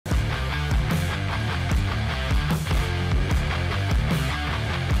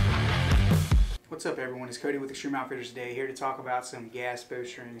What's up everyone, it's Cody with Extreme Outfitters today, here to talk about some gas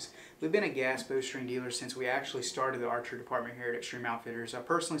bowstrings. We've been a gas bowstring dealer since we actually started the archery department here at Extreme Outfitters. I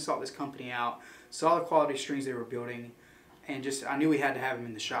personally sought this company out, saw the quality strings they were building, and I knew we had to have them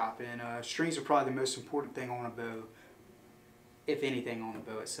in the shop. And strings are probably the most important thing on a bow. If anything on the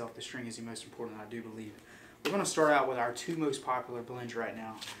bow itself, the string is the most important, I do believe. We're going to start out with our two most popular blends right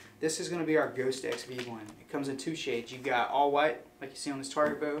now. This is going to be our Ghost XV blend. It comes in two shades. You've got all white, like you see on this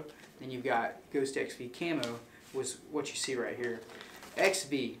target bow. Then you've got Ghost XV Camo, was what you see right here.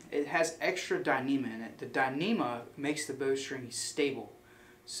 XV, it has extra Dyneema in it. The Dyneema makes the bowstring stable.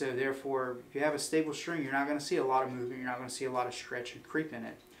 So therefore, if you have a stable string, you're not going to see a lot of movement, you're not going to see a lot of stretch and creep in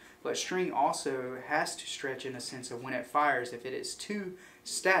it. But string also has to stretch in the sense of when it fires, if it is too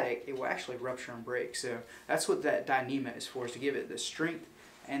static, it will actually rupture and break. So that's what that Dyneema is for, is to give it the strength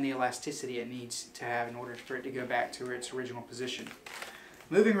and the elasticity it needs to have in order for it to go back to its original position.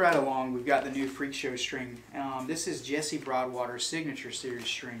 Moving right along, we've got the new Freakshow string. This is Jesse Broadwater's Signature Series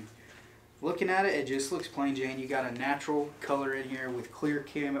string. Looking at it, it just looks plain Jane. You got a natural color in here with clear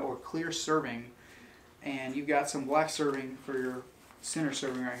camo or clear serving, and you've got some black serving for your center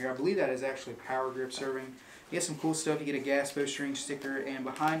serving right here. I believe that is actually power grip serving. You get some cool stuff. You get a gas bowstring sticker, and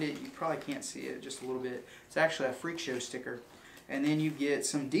behind it, you probably can't see it just a little bit. It's actually a Freakshow sticker. And then you get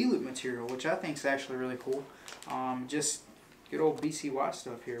some D-loop material, which I think is actually really cool. Just good old BCY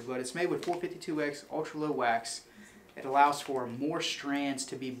stuff here, but it's made with 452X ultra low wax. It allows for more strands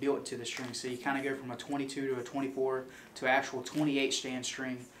to be built to the string, so you kind of go from a 22 to a 24 to an actual 28 strand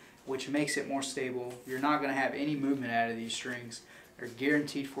string, which makes it more stable. You're not going to have any movement out of these strings. They're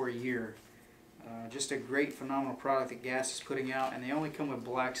guaranteed for a year. Just a great, phenomenal product that Gas is putting out, and they only come with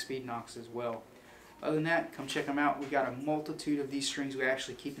black speed knocks as well. Other than that, come check them out. We've got a multitude of these strings we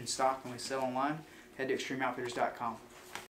actually keep in stock and we sell online. Head to extremeoutfitters.com.